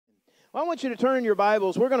Well, I want you to turn in your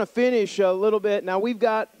Bibles. We're going to finish a little bit. Now, we've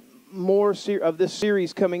got more of this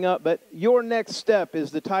series coming up, but Your Next Step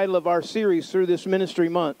is the title of our series through this ministry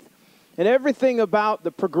month. And everything about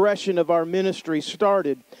the progression of our ministry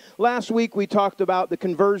started. Last week, we talked about the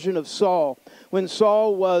conversion of Saul, when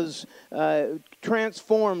Saul was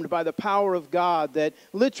transformed by the power of God that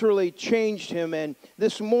literally changed him. And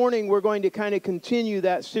this morning, we're going to kind of continue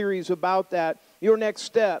that series about that, Your Next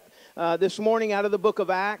Step. This morning out of the book of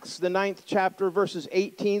Acts, the 9th chapter, verses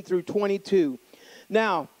 18 through 22.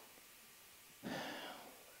 Now,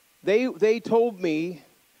 they told me,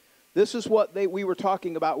 this is what we were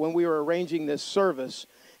talking about when we were arranging this service.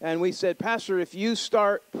 And we said, Pastor, if you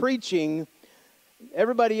start preaching,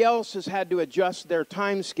 everybody else has had to adjust their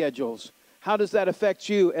time schedules. How does that affect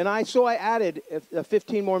you? And I added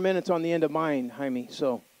 15 more minutes on the end of mine, Jaime,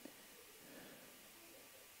 so.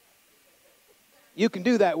 You can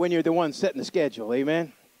do that when you're the one setting the schedule,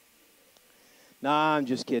 amen? Nah, I'm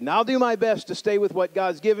just kidding. I'll do my best to stay with what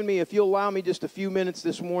God's given me. If you'll allow me just a few minutes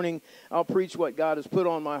this morning, I'll preach what God has put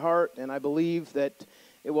on my heart, and I believe that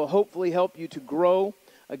it will hopefully help you to grow.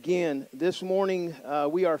 Again, this morning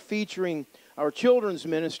we are featuring our children's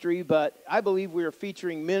ministry, but I believe we are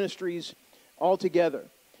featuring ministries altogether.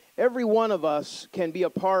 Every one of us can be a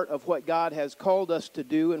part of what God has called us to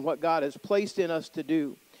do and what God has placed in us to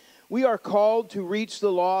do. We are called to reach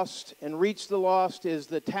the lost, and reach the lost is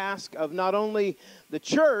the task of not only the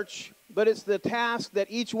church, but it's the task that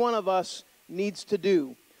each one of us needs to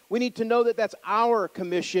do. We need to know that that's our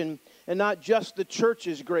commission and not just the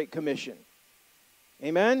church's great commission.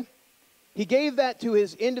 Amen? He gave that to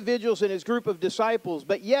his individuals and his group of disciples,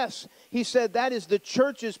 but yes, he said that is the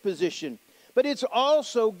church's position. But it's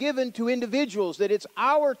also given to individuals that it's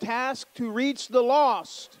our task to reach the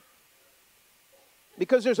lost.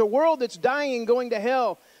 Because there's a world that's dying, going to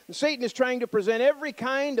hell. And Satan is trying to present every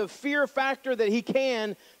kind of fear factor that he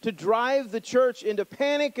can to drive the church into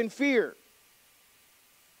panic and fear.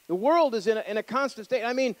 The world is in a constant state.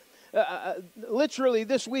 I mean, literally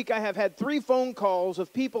this week I have had 3 phone calls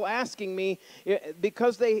of people asking me,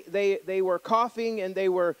 because they were coughing and they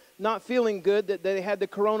were not feeling good, that they had the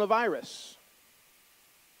coronavirus.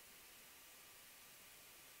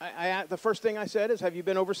 The first thing I said is, have you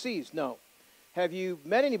been overseas? No. Have you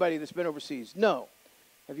met anybody that's been overseas? No.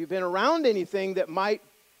 Have you been around anything that might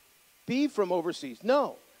be from overseas?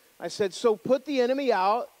 No. I said, so put the enemy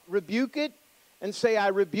out, rebuke it, and say, I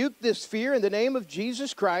rebuke this fear in the name of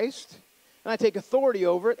Jesus Christ, and I take authority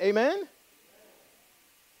over it. Amen?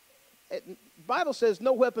 The Bible says,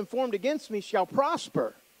 no weapon formed against me shall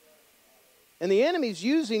prosper. And the enemy's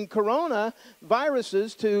using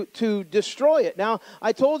coronaviruses to destroy it. Now,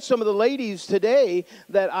 I told some of the ladies today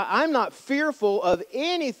that I'm not fearful of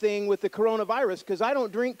anything with the coronavirus because I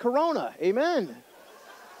don't drink Corona. Amen.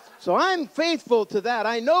 So I'm faithful to that.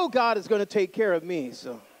 I know God is going to take care of me.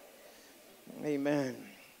 So, amen.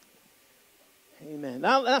 Amen.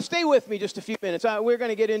 Now stay with me just a few minutes. We're going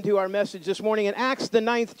to get into our message this morning in Acts the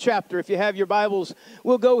 9th chapter. If you have your Bibles,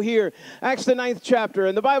 we'll go here. Acts the 9th chapter.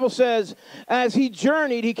 And the Bible says, as he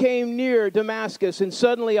journeyed, he came near Damascus, and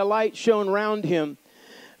suddenly a light shone round him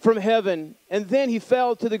from heaven. And then he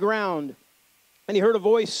fell to the ground. And he heard a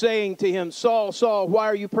voice saying to him, Saul, Saul, why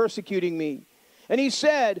are you persecuting me? And he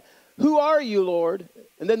said, who are you, Lord?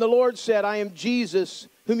 And then the Lord said, I am Jesus,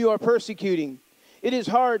 whom you are persecuting. It is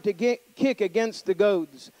hard to kick against the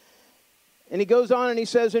goads. And he goes on and he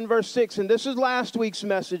says in verse 6, and this is last week's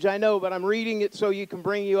message, I know, but I'm reading it so you can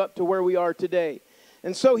bring you up to where we are today.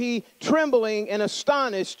 And so he, trembling and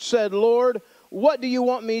astonished, said, Lord, what do you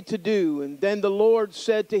want me to do? And then the Lord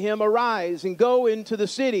said to him, arise and go into the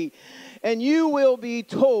city, and you will be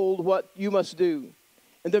told what you must do.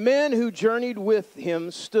 And the men who journeyed with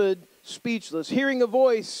him stood speechless, hearing a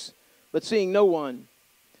voice, but seeing no one.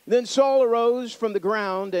 Then Saul arose from the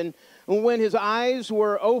ground, and when his eyes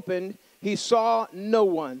were opened, he saw no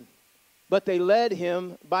one. But they led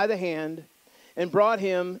him by the hand and brought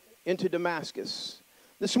him into Damascus.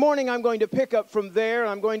 This morning I'm going to pick up from there, and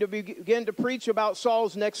I'm going to begin to preach about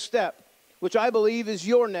Saul's next step, which I believe is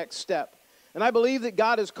your next step. And I believe that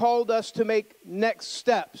God has called us to make next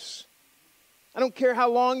steps. I don't care how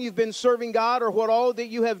long you've been serving God or what all that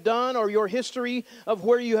you have done or your history of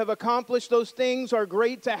where you have accomplished. Those things are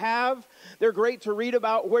great to have. They're great to read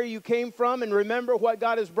about where you came from and remember what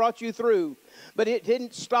God has brought you through. But it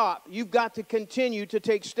didn't stop. You've got to continue to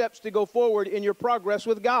take steps to go forward in your progress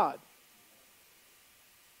with God.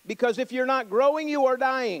 Because if you're not growing, you are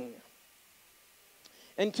dying.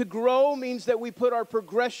 And to grow means that we put our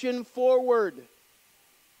progression forward.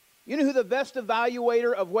 You know who the best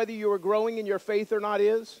evaluator of whether you are growing in your faith or not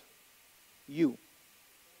is? You.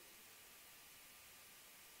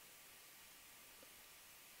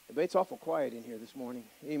 anybody. It's awful quiet in here this morning.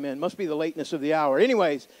 Amen. Must be the lateness of the hour.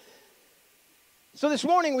 Anyways, so this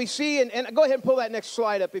morning we see, and go ahead and pull that next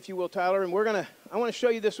slide up if you will, Tyler, and I want to show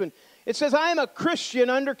you this one. It says, I am a Christian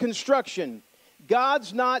under construction.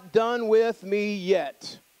 God's not done with me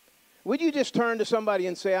yet. Would you just turn to somebody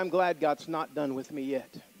and say, I'm glad God's not done with me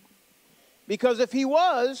yet? Because if he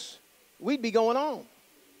was, we'd be going on.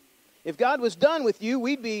 If God was done with you,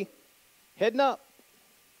 we'd be heading up.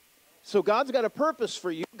 So God's got a purpose for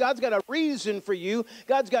you. God's got a reason for you.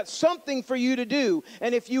 God's got something for you to do.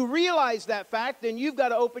 And if you realize that fact, then you've got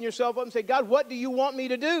to open yourself up and say, God, what do you want me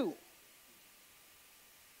to do?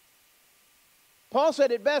 Paul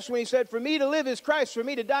said it best when he said, for me to live is Christ, for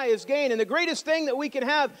me to die is gain. And the greatest thing that we can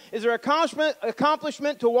have is our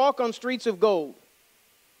accomplishment to walk on streets of gold.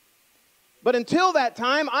 But until that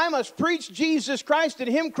time, I must preach Jesus Christ and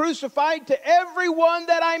him crucified to everyone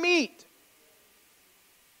that I meet.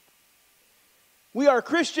 We are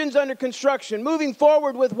Christians under construction, moving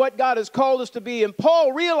forward with what God has called us to be. And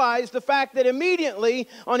Paul realized the fact that immediately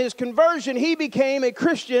on his conversion, he became a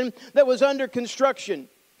Christian that was under construction.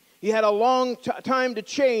 He had a long time to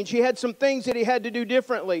change. He had some things that he had to do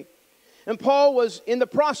differently. And Paul was in the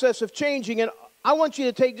process of changing. And I want you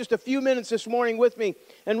to take just a few minutes this morning with me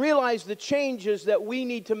and realize the changes that we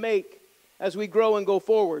need to make as we grow and go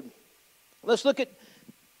forward. Let's look at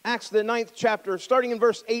Acts the 9th chapter, starting in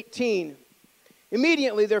verse 18.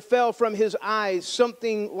 Immediately there fell from his eyes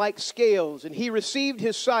something like scales, and he received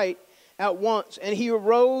his sight at once, and he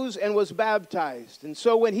arose and was baptized. And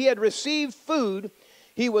so when he had received food,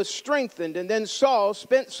 he was strengthened. And then Saul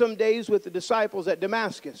spent some days with the disciples at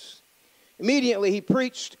Damascus. Immediately he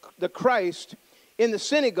preached the Christ in the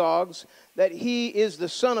synagogues, that he is the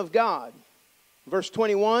Son of God. Verse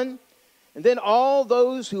 21, and then all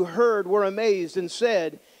those who heard were amazed and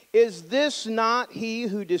said, is this not he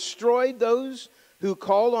who destroyed those who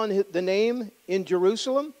call on the name in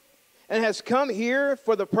Jerusalem, and has come here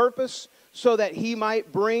for the purpose so that he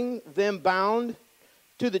might bring them bound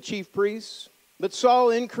to the chief priests? But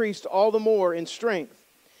Saul increased all the more in strength,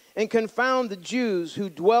 and confounded the Jews who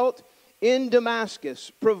dwelt in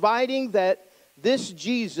Damascus, providing that this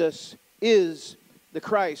Jesus is the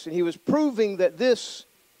Christ. And he was proving that this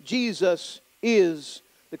Jesus is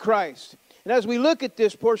the Christ. And as we look at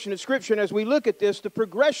this portion of Scripture, and as we look at this, the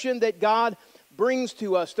progression that God brings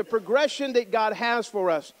to us, the progression that God has for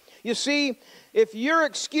us. You see, if your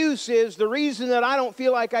excuse is the reason that I don't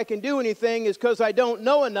feel like I can do anything is because I don't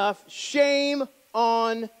know enough, shame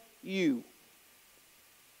on you.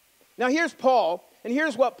 Now here's Paul, and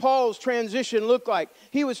here's what Paul's transition looked like.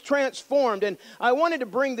 He was transformed, and I wanted to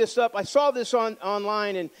bring this up. I saw this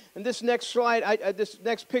online, and this next slide, this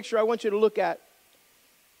next picture I want you to look at.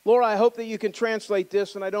 Laura, I hope that you can translate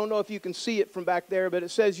this, and I don't know if you can see it from back there, but it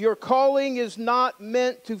says, your calling is not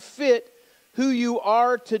meant to fit who you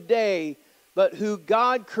are today, but who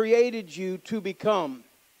God created you to become.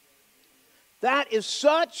 That is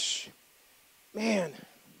such, man,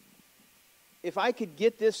 if I could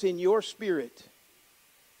get this in your spirit,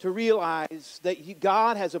 to realize that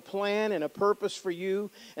God has a plan and a purpose for you,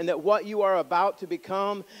 and that what you are about to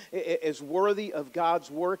become is worthy of God's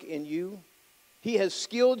work in you. He has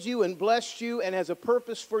skilled you and blessed you and has a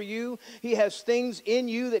purpose for you. He has things in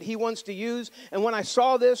you that he wants to use. And when I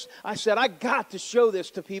saw this, I said, I got to show this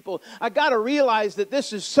to people. I got to realize that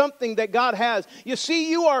this is something that God has. You see,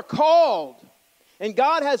 you are called, and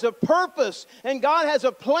God has a purpose, and God has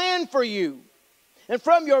a plan for you. And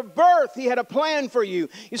from your birth, he had a plan for you.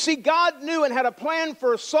 You see, God knew and had a plan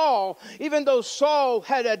for Saul, even though Saul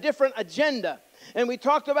had a different agenda. And we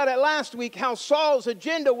talked about it last week, how Saul's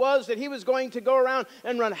agenda was that he was going to go around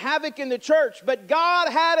and run havoc in the church. But God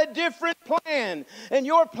had a different plan. And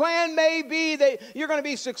your plan may be that you're going to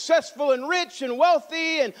be successful and rich and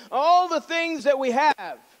wealthy and all the things that we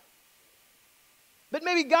have. But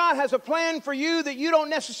maybe God has a plan for you that you don't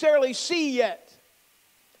necessarily see yet.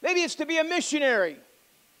 Maybe it's to be a missionary.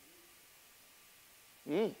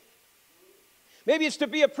 Maybe it's to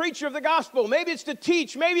be a preacher of the gospel. Maybe it's to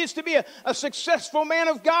teach. Maybe it's to be a successful man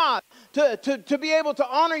of God. To be able to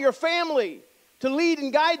honor your family. To lead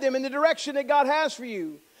and guide them in the direction that God has for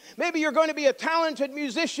you. Maybe you're going to be a talented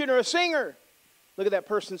musician or a singer. Look at that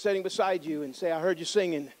person sitting beside you and say, I heard you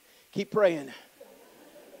singing. Keep praying.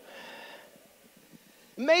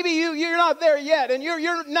 Maybe you're not there yet, and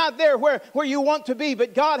you're not there where you want to be,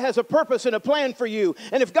 but God has a purpose and a plan for you.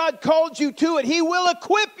 And if God called you to it, he will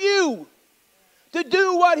equip you to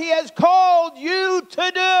do what he has called you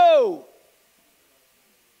to do.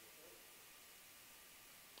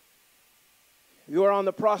 You are on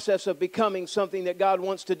the process of becoming something that God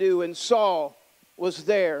wants to do, and Saul was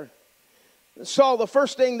there. Saul, the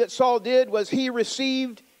first thing that Saul did was he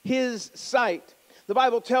received his sight. The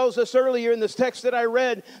Bible tells us earlier in this text that I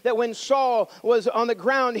read that when Saul was on the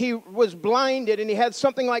ground, he was blinded and he had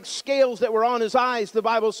something like scales that were on his eyes, the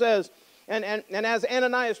Bible says. And as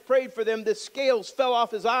Ananias prayed for them, the scales fell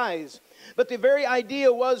off his eyes. But the very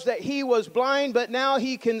idea was that he was blind, but now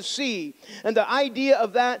he can see. And the idea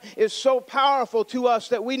of that is so powerful to us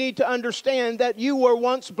that we need to understand that you were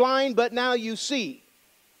once blind, but now you see.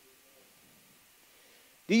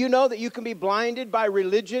 Do you know that you can be blinded by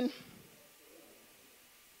religion?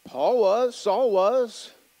 Saul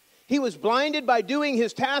was. He was blinded by doing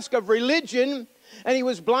his task of religion, and he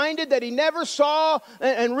was blinded that he never saw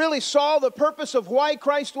and really saw the purpose of why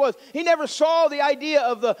Christ was. He never saw the idea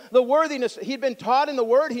of the worthiness. He'd been taught in the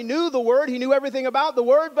Word. He knew the Word. He knew everything about the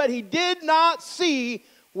Word, but he did not see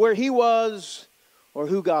where he was or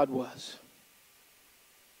who God was.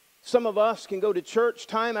 Some of us can go to church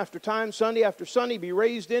time after time, Sunday after Sunday, be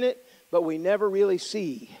raised in it, but we never really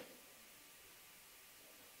see.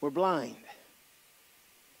 We're blind.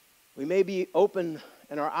 We may be open,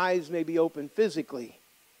 and our eyes may be open physically,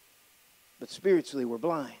 but spiritually we're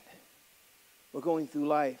blind. We're going through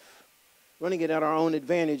life, running it at our own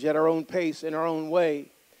advantage, at our own pace, in our own way.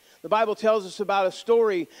 The Bible tells us about a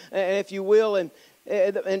story, if you will, and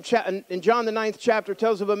in John the 9th chapter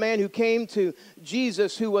tells of a man who came to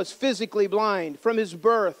Jesus who was physically blind from his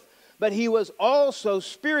birth, but he was also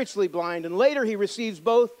spiritually blind, and later he receives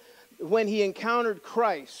both when he encountered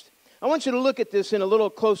Christ. I want you to look at this in a little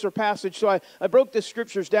closer passage. So I broke the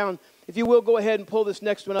scriptures down. If you will, go ahead and pull this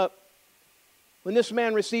next one up. When this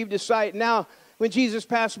man received his sight, now when Jesus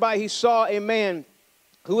passed by, he saw a man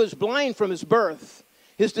who was blind from his birth.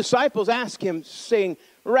 His disciples asked him, saying,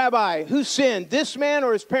 Rabbi, who sinned, this man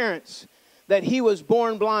or his parents, that he was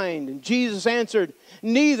born blind? And Jesus answered,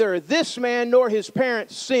 neither this man nor his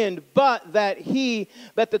parents sinned, but that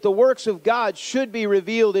the works of God should be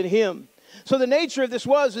revealed in him. So the nature of this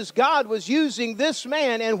is God was using this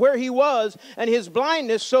man and where he was and his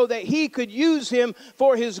blindness so that he could use him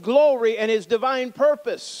for his glory and his divine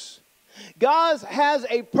purpose. God has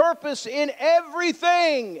a purpose in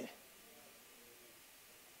everything.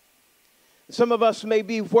 Some of us may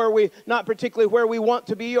be not particularly where we want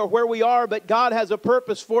to be or where we are, but God has a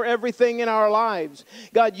purpose for everything in our lives.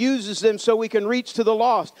 God uses them so we can reach to the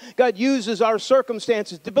lost. God uses our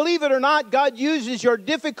circumstances. Believe it or not, God uses your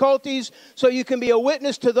difficulties so you can be a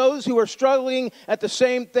witness to those who are struggling at the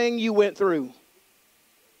same thing you went through.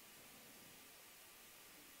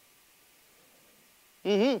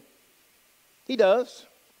 He does.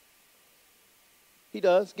 He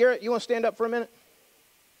does. Garrett, you want to stand up for a minute?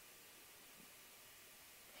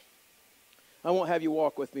 I won't have you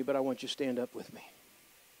walk with me, but I want you to stand up with me.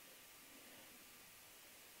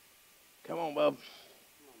 Come on, bub.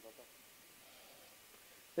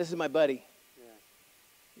 This is my buddy.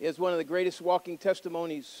 He is one of the greatest walking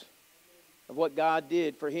testimonies of what God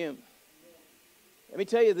did for him. Let me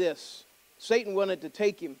tell you this. Satan wanted to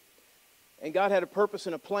take him, and God had a purpose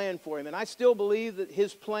and a plan for him. And I still believe that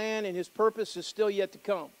his plan and his purpose is still yet to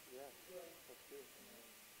come.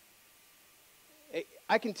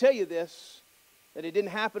 I can tell you this, that it didn't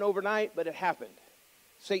happen overnight, but it happened.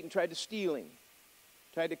 Satan tried to steal him,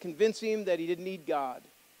 tried to convince him that he didn't need God,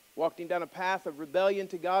 walked him down a path of rebellion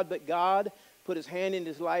to God, but God put his hand in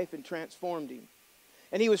his life and transformed him.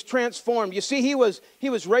 And he was transformed. You see, he was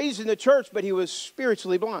raised in the church, but he was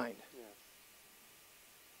spiritually blind.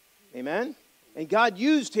 Amen? And God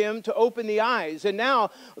used him to open the eyes. And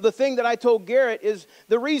now, the thing that I told Garrett is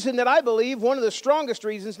the reason that I believe, one of the strongest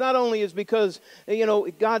reasons, not only is because,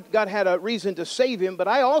 God had a reason to save him, but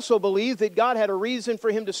I also believe that God had a reason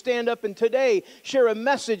for him to stand up and today share a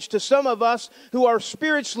message to some of us who are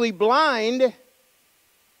spiritually blind,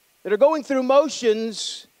 that are going through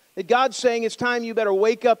motions, that God's saying it's time you better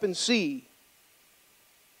wake up and see.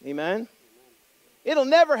 Amen? It'll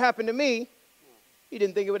never happen to me. You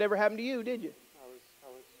didn't think it would ever happen to you, did you? I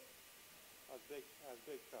was a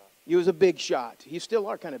big shot. You was a big shot. You still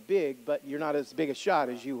are kind of big, but you're not as big a shot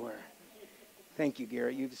as you were. Thank you,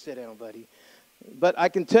 Garrett. You just sit down, buddy. But I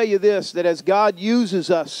can tell you this, that as God uses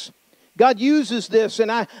us, God uses this, and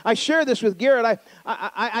I share this with Garrett.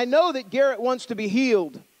 I know that Garrett wants to be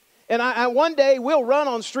healed. And I one day we'll run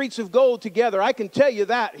on streets of gold together. I can tell you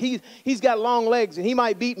that. He's got long legs, and he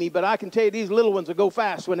might beat me, but I can tell you these little ones will go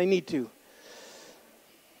fast when they need to.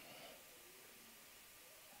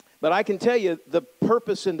 But I can tell you the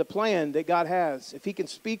purpose and the plan that God has. If he can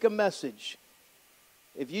speak a message,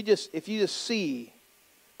 if you just see,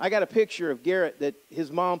 I got a picture of Garrett that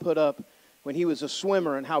his mom put up when he was a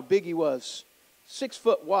swimmer and how big he was. 6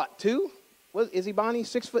 foot what? 2? Is he, Bonnie?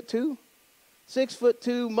 6'2"?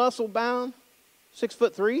 6'2", muscle bound,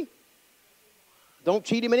 6'3". Don't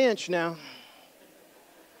cheat him an inch now.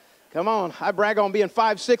 Come on, I brag on being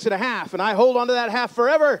 5'6.5", and I hold on to that half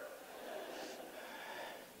forever.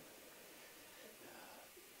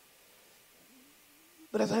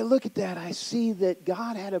 But as I look at that, I see that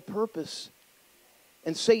God had a purpose,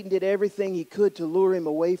 and Satan did everything he could to lure him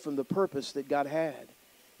away from the purpose that God had.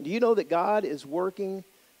 And do you know that God is working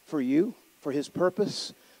for you, for his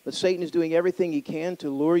purpose? But Satan is doing everything he can to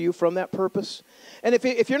lure you from that purpose. And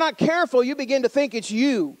if you're not careful, you begin to think it's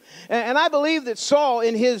you. And I believe that Saul,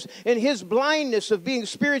 in his blindness of being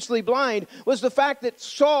spiritually blind, was the fact that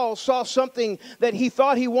Saul saw something that he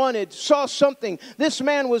thought he wanted, saw something. This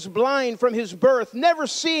man was blind from his birth, never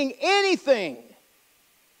seeing anything.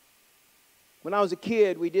 When I was a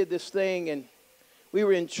kid, we did this thing, and we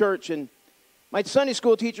were in church, and my Sunday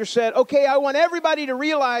school teacher said, okay, I want everybody to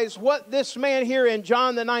realize what this man here in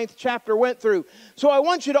John the 9th chapter went through. So I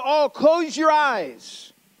want you to all close your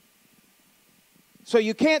eyes so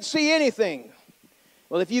you can't see anything.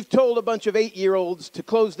 Well, if you've told a bunch of 8-year-olds to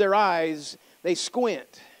close their eyes, they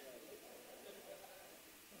squint.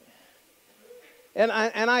 And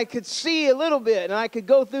I could see a little bit, and I could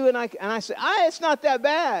go through, and I said, it's not that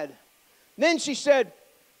bad. Then she said,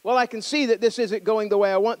 well, I can see that this isn't going the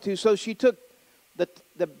way I want to. So she took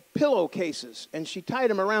the pillowcases, and she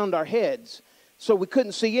tied them around our heads so we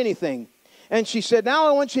couldn't see anything. And she said, now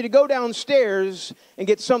I want you to go downstairs and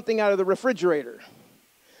get something out of the refrigerator.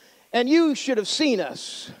 And you should have seen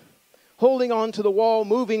us holding on to the wall,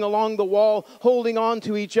 moving along the wall, holding on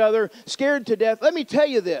to each other, scared to death. Let me tell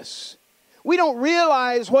you this. We don't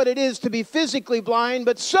realize what it is to be physically blind,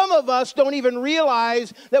 but some of us don't even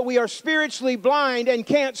realize that we are spiritually blind and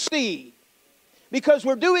can't see. Because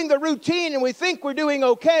we're doing the routine and we think we're doing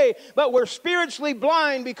okay, but we're spiritually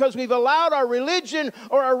blind because we've allowed our religion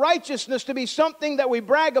or our righteousness to be something that we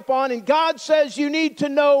brag upon, and God says you need to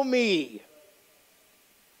know me.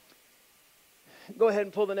 Go ahead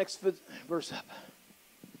and pull the next verse up.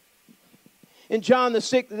 In John the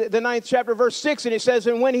 9th chapter, verse 6, and it says,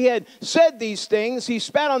 and when he had said these things, he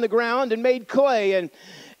spat on the ground and made clay and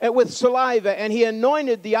with saliva, and he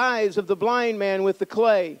anointed the eyes of the blind man with the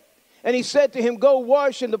clay. And he said to him, go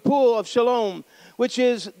wash in the pool of Siloam, which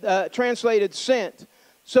is translated sent.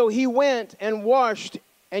 So he went and washed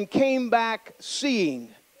and came back seeing.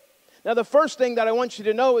 Now the first thing that I want you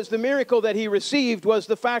to know is the miracle that he received was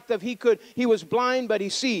the fact that he was blind, but he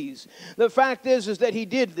sees. The fact is that he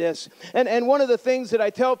did this. And one of the things that I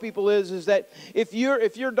tell people is that if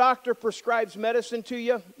your doctor prescribes medicine to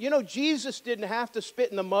you, you know, Jesus didn't have to spit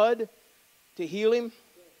in the mud to heal him,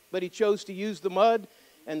 but he chose to use the mud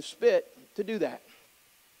and spit to do that.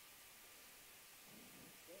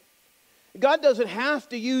 God doesn't have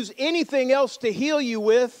to use anything else to heal you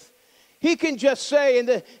with. He can just say,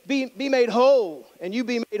 and be made whole, and you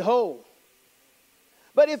be made whole.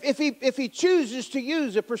 But if he chooses to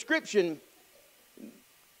use a prescription,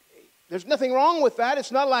 there's nothing wrong with that.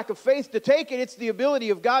 It's not a lack of faith to take it. It's the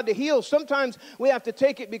ability of God to heal. Sometimes we have to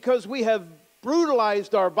take it because we have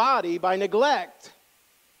brutalized our body by neglect.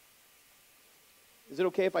 Is it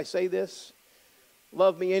okay if I say this?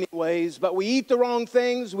 Love me anyways, but we eat the wrong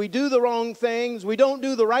things, we do the wrong things, we don't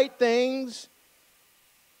do the right things.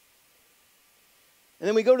 And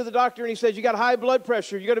then we go to the doctor and he says, you got high blood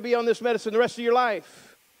pressure, you got to be on this medicine the rest of your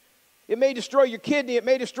life. It may destroy your kidney, it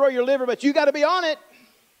may destroy your liver, but you got to be on it.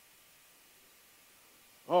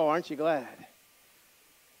 Oh, aren't you glad?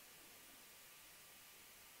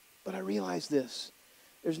 But I realize this.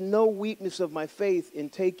 There's no weakness of my faith in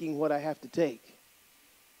taking what I have to take.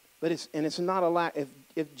 But it's not a lack.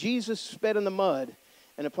 If Jesus spit in the mud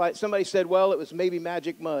and applied, somebody said, well, it was maybe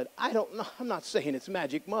magic mud. I don't know. I'm not saying it's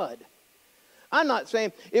magic mud. I'm not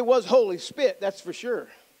saying it was holy spit, that's for sure.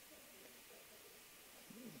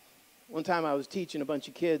 One time I was teaching a bunch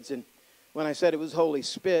of kids, and when I said it was holy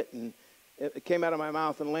spit, and it came out of my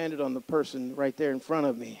mouth and landed on the person right there in front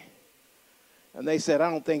of me. And they said,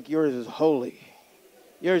 I don't think yours is holy.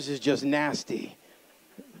 Yours is just nasty.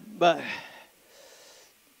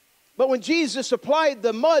 But when Jesus applied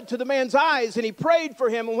the mud to the man's eyes and he prayed for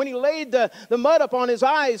him, and when he laid the mud upon his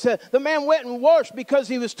eyes, the man went and washed because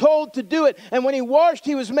he was told to do it. And when he washed,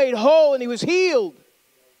 he was made whole and he was healed.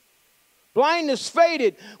 Blindness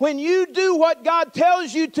faded. When you do what God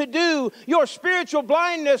tells you to do, your spiritual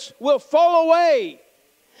blindness will fall away.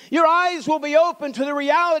 Your eyes will be open to the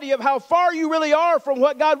reality of how far you really are from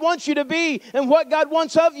what God wants you to be and what God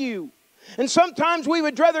wants of you. And sometimes we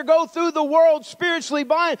would rather go through the world spiritually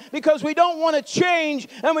blind because we don't want to change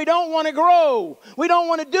and we don't want to grow. We don't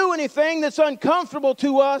want to do anything that's uncomfortable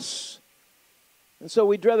to us. And so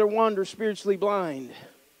we'd rather wander spiritually blind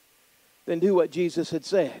than do what Jesus had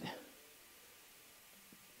said.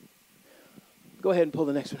 Go ahead and pull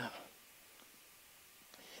the next one up.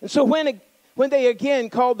 And so when they again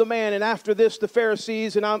called the man, and after this the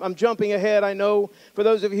Pharisees, and I'm jumping ahead, I know. For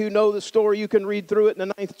those of you who know the story, you can read through it in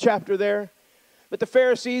the 9th chapter there. But the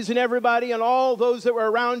Pharisees and everybody and all those that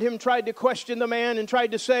were around him tried to question the man and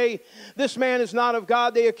tried to say, this man is not of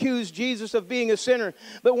God. They accused Jesus of being a sinner.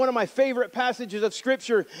 But one of my favorite passages of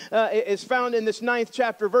Scripture is found in this 9th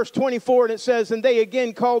chapter, verse 24. And it says, and they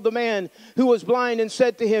again called the man who was blind and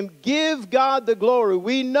said to him, give God the glory.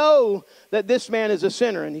 We know that this man is a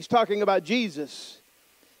sinner. And he's talking about Jesus.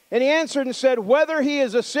 And he answered and said, whether he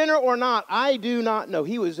is a sinner or not, I do not know.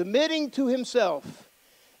 He was admitting to himself.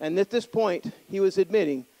 And at this point, he was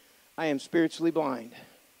admitting, I am spiritually blind.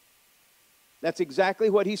 That's exactly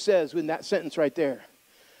what he says in that sentence right there.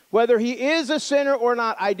 Whether he is a sinner or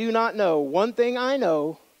not, I do not know. One thing I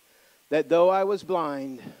know, that though I was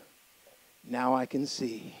blind, now I can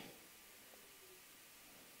see.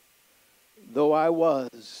 Though I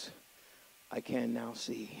was, I can now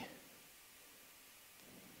see.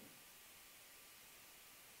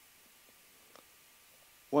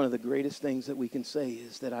 One of the greatest things that we can say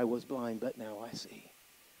is that I was blind, but now I see.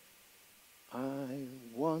 I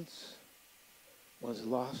once was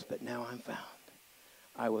lost, but now I'm found.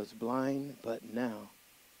 I was blind, but now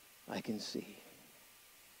I can see.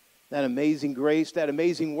 That amazing grace, that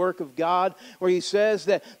amazing work of God, where he says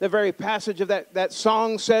that the very passage of that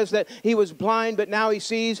song says that he was blind, but now he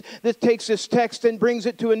sees. This takes this text and brings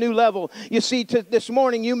it to a new level. You see, this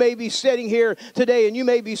morning you may be sitting here today and you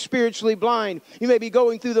may be spiritually blind. You may be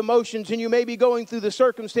going through the motions and you may be going through the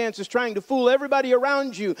circumstances trying to fool everybody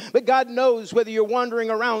around you. But God knows whether you're wandering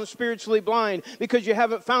around spiritually blind because you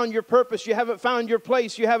haven't found your purpose, you haven't found your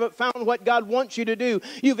place, you haven't found what God wants you to do.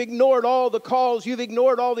 You've ignored all the calls, you've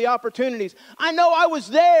ignored all the opportunities. I know I was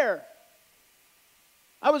there.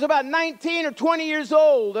 I was about 19 or 20 years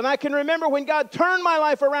old, and I can remember when God turned my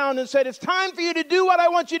life around and said, it's time for you to do what I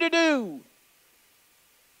want you to do.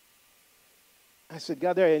 I said,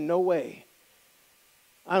 God, there ain't no way.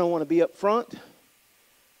 I don't want to be up front.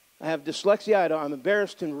 I have dyslexia. I'm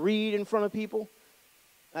embarrassed to read in front of people.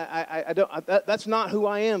 That's not who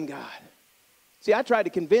I am, God. See, I tried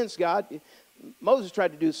to convince God. Moses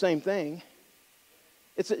tried to do the same thing.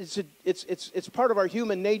 It's part of our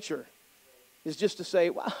human nature, is just to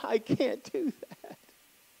say, well, I can't do that.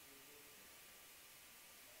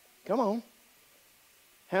 Come on.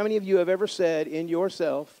 How many of you have ever said in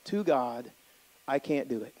yourself to God, I can't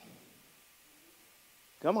do it?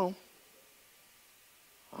 Come on.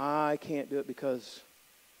 I can't do it because...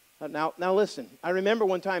 Now listen, I remember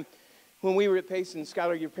one time when we were at Pace, and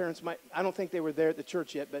Skylar, your parents might... I don't think they were there at the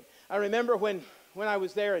church yet, but I remember when I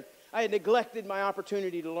was there, and I had neglected my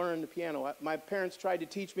opportunity to learn the piano. My parents tried to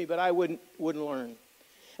teach me, but I wouldn't learn.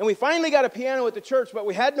 And we finally got a piano at the church, but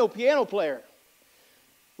we had no piano player.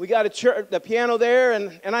 We got the piano there,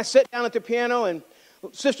 and I sat down at the piano, and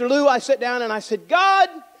Sister Lou, I sat down, and I said, God,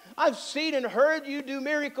 I've seen and heard you do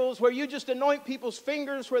miracles where you just anoint people's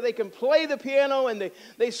fingers where they can play the piano, and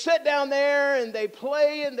they sit down there, and they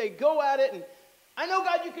play, and they go at it, and I know,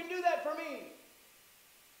 God, you can do that for me.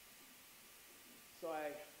 So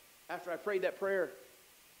after I prayed that prayer,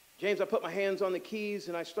 James, I put my hands on the keys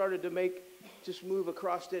and I started to just move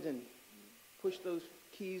across it and push those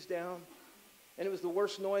keys down. And it was the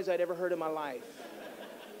worst noise I'd ever heard in my life.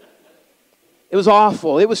 It was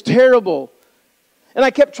awful. It was terrible. And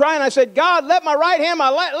I kept trying. I said, God, let my right hand,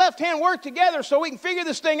 my left hand work together so we can figure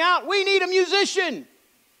this thing out. We need a musician.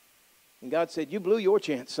 And God said, you blew your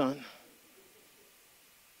chance, son.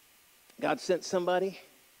 God sent somebody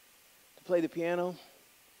to play the piano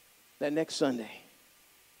that next Sunday.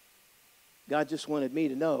 God just wanted me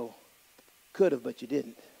to know, could have, but you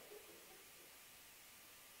didn't.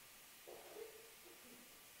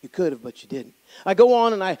 You could have, but you didn't. I go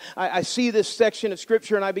on and I see this section of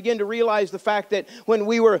Scripture and I begin to realize the fact that when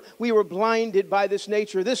we were blinded by this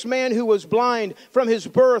nature, this man who was blind from his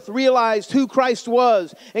birth realized who Christ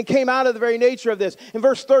was and came out of the very nature of this. In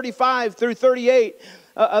verse 35 through 38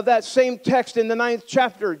 of that same text in the 9th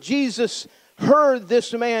chapter, Jesus heard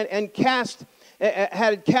this man and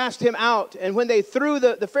had cast him out. And when they threw,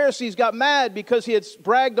 the Pharisees got mad because he had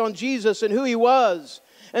bragged on Jesus and who he was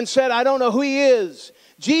and said, I don't know who he is.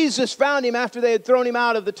 Jesus found him after they had thrown him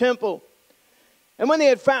out of the temple. And when he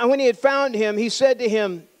had found him, he said to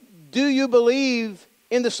him, do you believe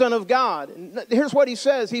in the Son of God? And here's what he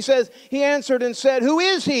says. He answered and said, who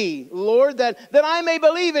is he, Lord, that I may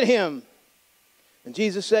believe in him? And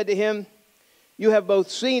Jesus said to him, you have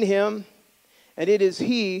both seen him, and it is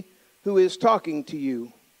he who is talking to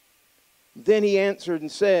you." Then he answered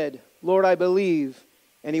and said, "Lord, I believe."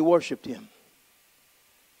 And he worshiped him.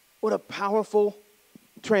 What a powerful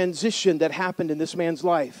transition that happened in this man's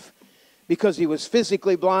life, because he was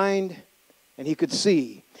physically blind and he could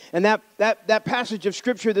see. And that passage of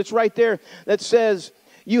Scripture that's right there that says,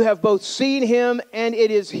 "You have both seen him, and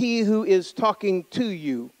it is he who is talking to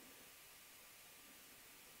you."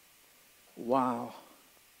 Wow.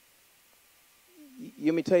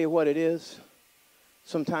 Let me tell you what it is.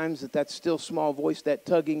 Sometimes that still small voice, that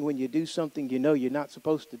tugging when you do something you know you're not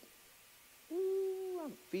supposed to. Ooh, I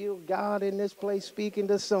feel God in this place speaking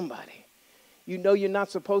to somebody. You know you're not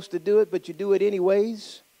supposed to do it, but you do it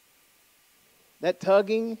anyways. That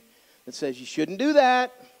tugging that says you shouldn't do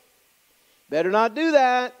that. Better not do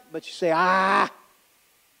that. But you say, I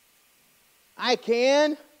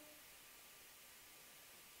can.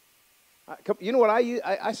 You know what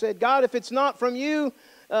I said, "God, if it's not from you,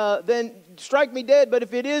 then strike me dead. But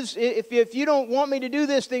if it is, if you don't want me to do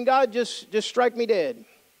this, then God, just strike me dead.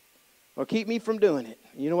 Or keep me from doing it."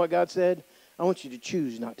 You know what God said? "I want you to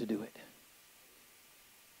choose not to do it."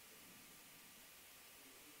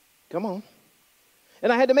 Come on.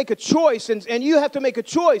 And I had to make a choice, and you have to make a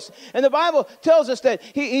choice. And the Bible tells us that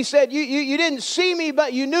he said, you didn't see me,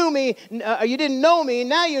 but you knew me. You didn't know me.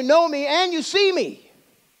 Now you know me and you see me.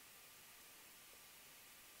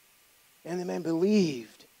 And the man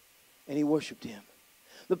believed, and he worshiped him.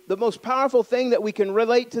 The most powerful thing that we can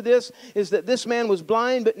relate to this is that this man was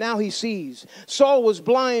blind, but now he sees. Saul was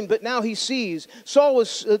blind, but now he sees. Saul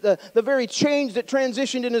was, the very change that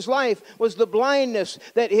transitioned in his life was the blindness,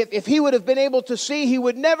 that if he would have been able to see, he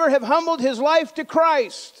would never have humbled his life to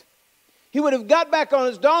Christ. He would have got back on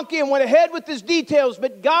his donkey and went ahead with his details,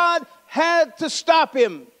 but God had to stop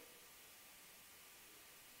him.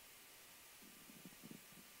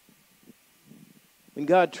 When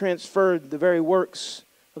God transferred the very works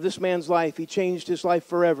of this man's life, he changed his life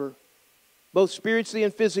forever. Both spiritually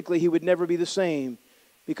and physically, he would never be the same,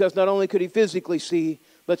 because not only could he physically see,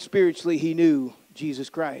 but spiritually he knew Jesus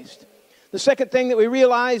Christ. The second thing that we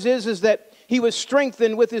realize is that he was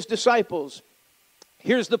strengthened with his disciples.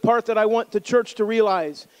 Here's the part that I want the church to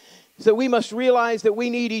realize, is that we must realize that we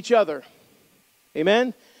need each other.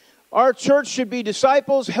 Amen? Our church should be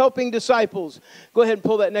disciples helping disciples. Go ahead and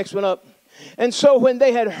pull that next one up. And so when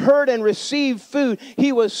they had heard and received food,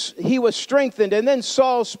 he was strengthened. And then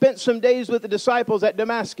Saul spent some days with the disciples at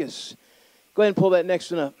Damascus. Go ahead and pull that next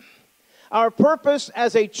one up. Our purpose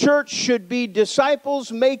as a church should be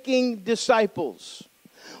disciples making disciples.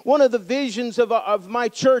 One of the visions of my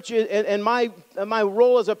church and my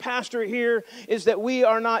role as a pastor here is that we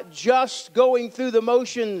are not just going through the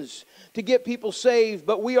motions to get people saved,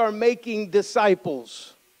 but we are making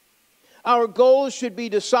disciples. Our goal should be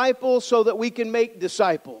disciples so that we can make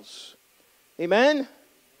disciples. Amen?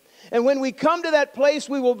 And when we come to that place,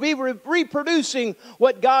 we will be reproducing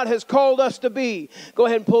what God has called us to be. Go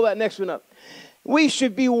ahead and pull that next one up. We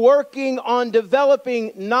should be working on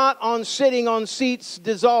developing, not on sitting on seats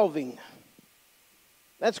dissolving.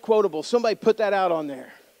 That's quotable. Somebody put that out on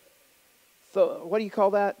there. So, what do you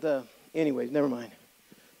call that? Anyways, never mind.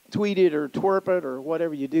 Tweet it or twerp it or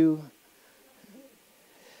whatever you do.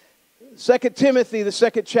 2 Timothy, the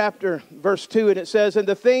 2nd chapter, verse 2, and it says, "And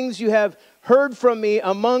the things you have heard from me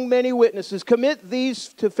among many witnesses, commit these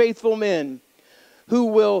to faithful men who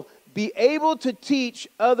will be able to teach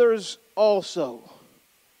others also."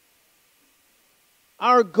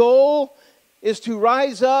 Our goal is to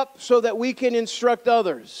rise up so that we can instruct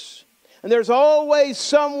others. And there's always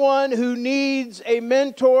someone who needs a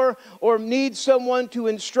mentor or needs someone to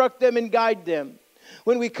instruct them and guide them.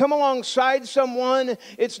 When we come alongside someone,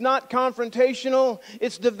 it's not confrontational,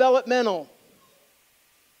 it's developmental.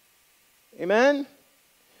 Amen?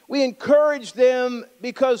 We encourage them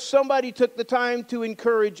because somebody took the time to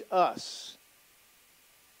encourage us.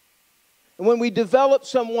 And when we develop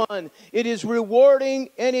someone, it is rewarding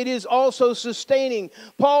and it is also sustaining.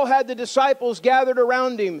 Paul had the disciples gathered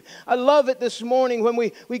around him. I love it this morning when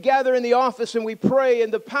we gather in the office and we pray in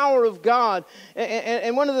the power of God.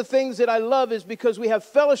 And one of the things that I love is because we have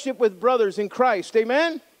fellowship with brothers in Christ.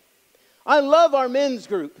 Amen? I love our men's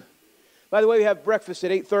group. By the way, we have breakfast at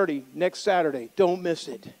 8:30 next Saturday. Don't miss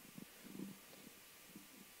it.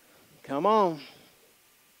 Come on.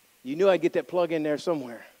 You knew I'd get that plug in there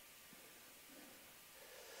somewhere.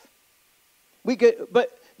 We could,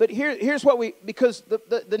 but here's what because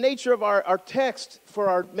the nature of our text for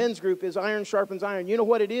our men's group is iron sharpens iron. You know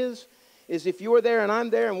what it is? Is if you're there and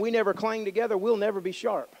I'm there and we never clang together, we'll never be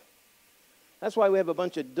sharp. That's why we have a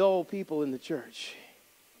bunch of dull people in the church.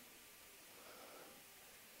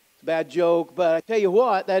 It's a bad joke, but I tell you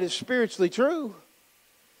what, that is spiritually true.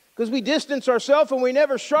 Because we distance ourselves and we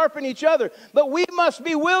never sharpen each other. But we must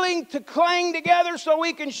be willing to cling together so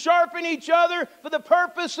we can sharpen each other for the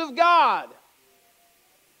purpose of God.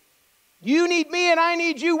 You need me and I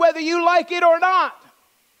need you whether you like it or not.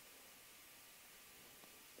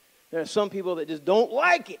 There are some people that just don't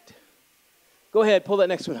like it. Go ahead, pull that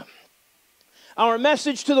next one up. Our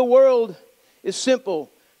message to the world is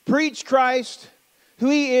simple. Preach Christ, who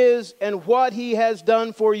He is, and what He has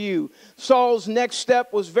done for you. Saul's next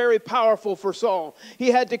step was very powerful for Saul. He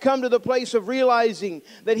had to come to the place of realizing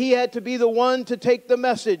that he had to be the one to take the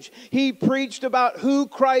message. He preached about who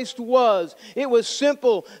Christ was. It was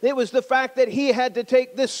simple. It was the fact that he had to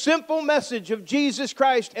take this simple message of Jesus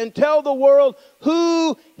Christ and tell the world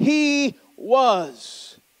who He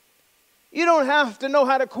was. You don't have to know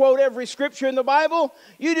how to quote every scripture in the Bible.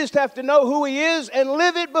 You just have to know who He is and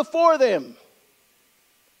live it before them.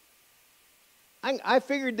 I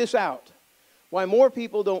figured this out. Why more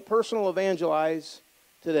people don't personal evangelize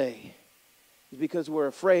today is because we're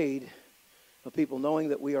afraid of people knowing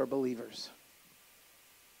that we are believers.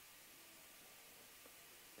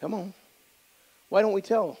 Come on. Why don't we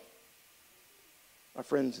tell our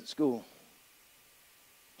friends at school,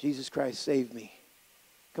 Jesus Christ saved me?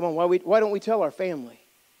 Come on, why don't we tell our family?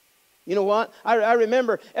 You know what? I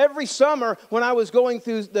remember every summer when I was going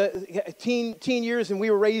through the teen years and we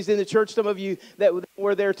were raised in the church, some of you that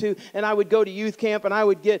were there too, and I would go to youth camp and I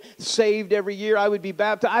would get saved every year. I would be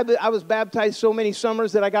baptized. I was baptized so many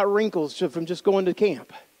summers that I got wrinkles from just going to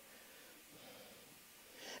camp.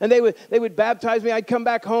 And they would baptize me. I'd come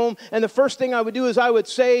back home, and the first thing I would do is I would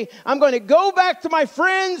say, I'm going to go back to my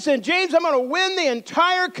friends, and James, I'm going to win the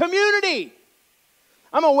entire community.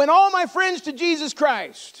 I'm going to win all my friends to Jesus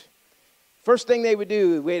Christ. First thing they would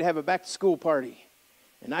do, we'd have a back-to-school party.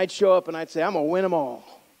 And I'd show up and I'd say, I'm going to win them all.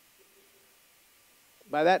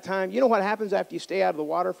 By that time, you know what happens after you stay out of the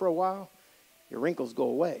water for a while? Your wrinkles go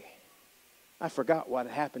away. I forgot what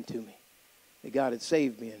had happened to me. That God had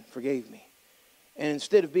saved me and forgave me. And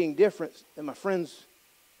instead of being different than my friends,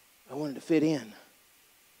 I wanted to fit in.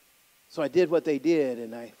 So I did what they did,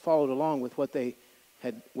 and I followed along with what they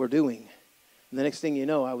were doing. And the next thing you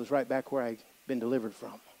know, I was right back where I'd been delivered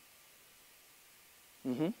from.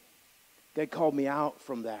 God called me out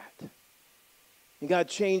from that. And God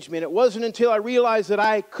changed me. And it wasn't until I realized that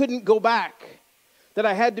I couldn't go back, that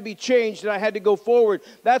I had to be changed, that I had to go forward.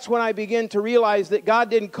 That's when I began to realize that God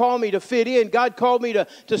didn't call me to fit in. God called me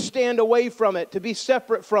to stand away from it, to be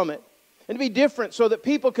separate from it, and to be different so that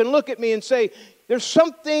people can look at me and say, there's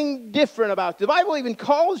something different about it. The Bible even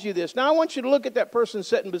calls you this. Now I want you to look at that person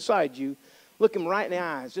sitting beside you. Look him right in the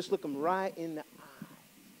eyes. Just look him right in the eyes.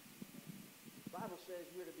 The Bible says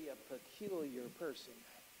you're to be a peculiar person.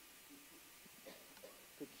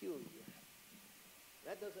 Peculiar.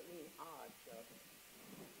 That doesn't mean odd, Chuck.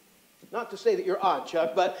 Not to say that you're odd,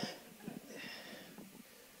 Chuck, but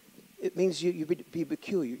it means you be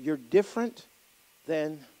peculiar. You're different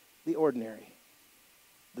than the ordinary.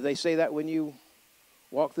 Do they say that when you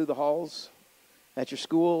walk through the halls at your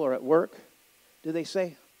school or at work? Do they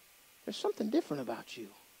say, there's something different about you?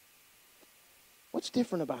 What's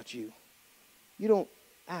different about you? You don't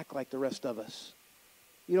act like the rest of us.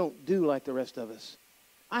 You don't do like the rest of us.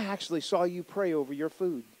 I actually saw you pray over your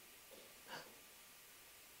food.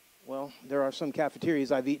 Well, there are some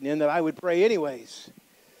cafeterias I've eaten in that I would pray anyways.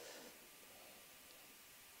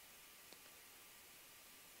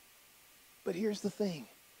 But here's the thing.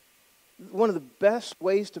 One of the best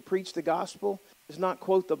ways to preach the gospel is not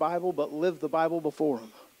quote the Bible, but live the Bible before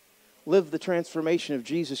them. Live the transformation of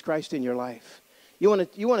Jesus Christ in your life. You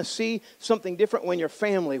want to see something different when your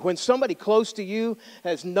family, when somebody close to you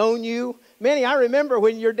has known you. Manny, I remember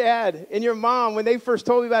when your dad and your mom, when they first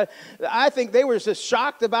told me about it, I think they were as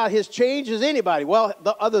shocked about his change as anybody. Well,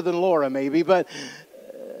 other than Laura maybe, but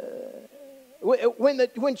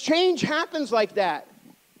when change happens like that,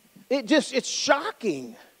 it's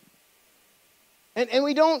shocking. And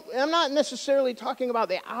we don't, I'm not necessarily talking about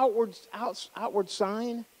the outward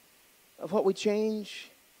sign of what we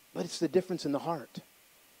change, but it's the difference in the heart.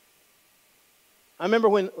 I remember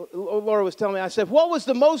when Laura was telling me, I said, what was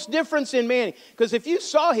the most difference in Manny? Because if you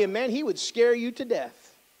saw him, man, he would scare you to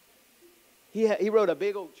death. He rode a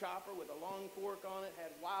big old chopper with a long fork on it,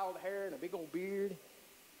 had wild hair and a big old beard.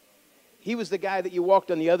 He was the guy that you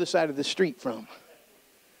walked on the other side of the street from.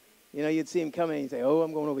 You know, you'd see him coming and you'd say, oh,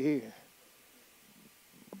 I'm going over here.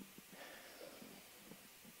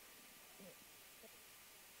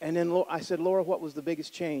 And then I said, Laura, what was the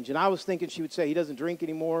biggest change? And I was thinking she would say, he doesn't drink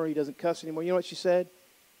anymore, he doesn't cuss anymore. You know what she said?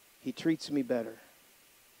 He treats me better.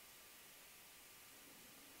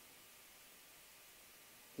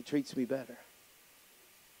 He treats me better.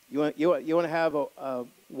 You want to have a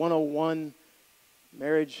 101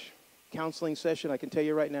 marriage counseling session? I can tell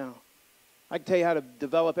you right now. I can tell you how to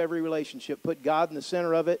develop every relationship. Put God in the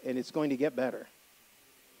center of it, and it's going to get better.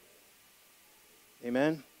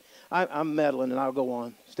 Amen? I'm meddling, and I'll go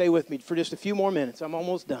on. Stay with me for just a few more minutes. I'm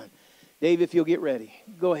almost done. Dave, if you'll get ready.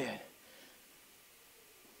 Go ahead.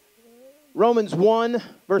 Romans 1,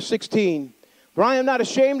 verse 16. For I am not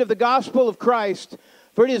ashamed of the gospel of Christ,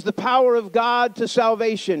 for it is the power of God to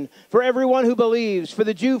salvation for everyone who believes, for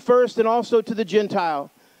the Jew first and also to the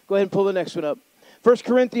Gentile. Go ahead and pull the next one up. 1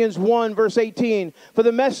 Corinthians 1, verse 18. For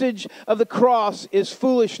the message of the cross is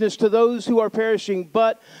foolishness to those who are perishing,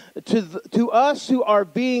 but to us who are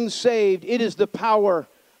being saved, it is the power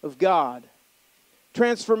of God.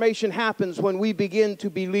 Transformation happens when we begin to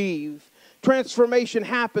believe. Transformation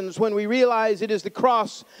happens when we realize it is the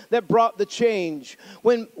cross that brought the change.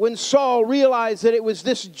 When Saul realized that it was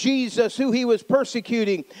this Jesus who he was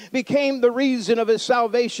persecuting became the reason of his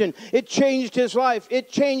salvation, it changed his life. It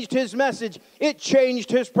changed his message. It changed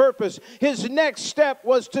his purpose. His next step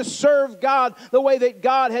was to serve God the way that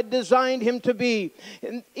God had designed him to be.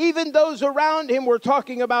 And even those around him were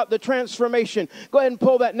talking about the transformation. Go ahead and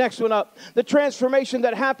pull that next one up. The transformation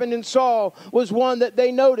that happened in Saul was one that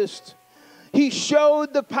they noticed. He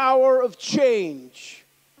showed the power of change.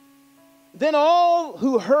 Then all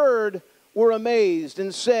who heard were amazed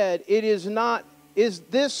and said, is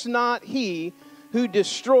this not he who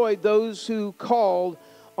destroyed those who called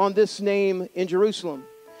on this name in Jerusalem,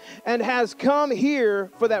 and has come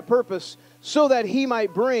here for that purpose, so that he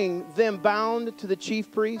might bring them bound to the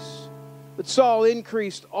chief priests? But Saul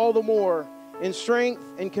increased all the more in strength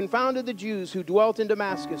and confounded the Jews who dwelt in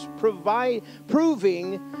Damascus,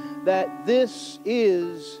 proving that this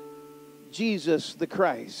is Jesus the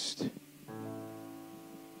Christ.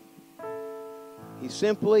 He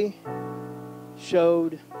simply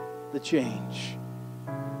showed the change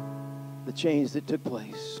that took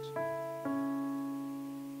place.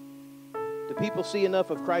 Do people see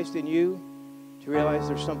enough of Christ in you to realize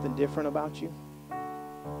there's something different about you?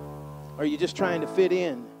 Or are you just trying to fit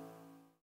in?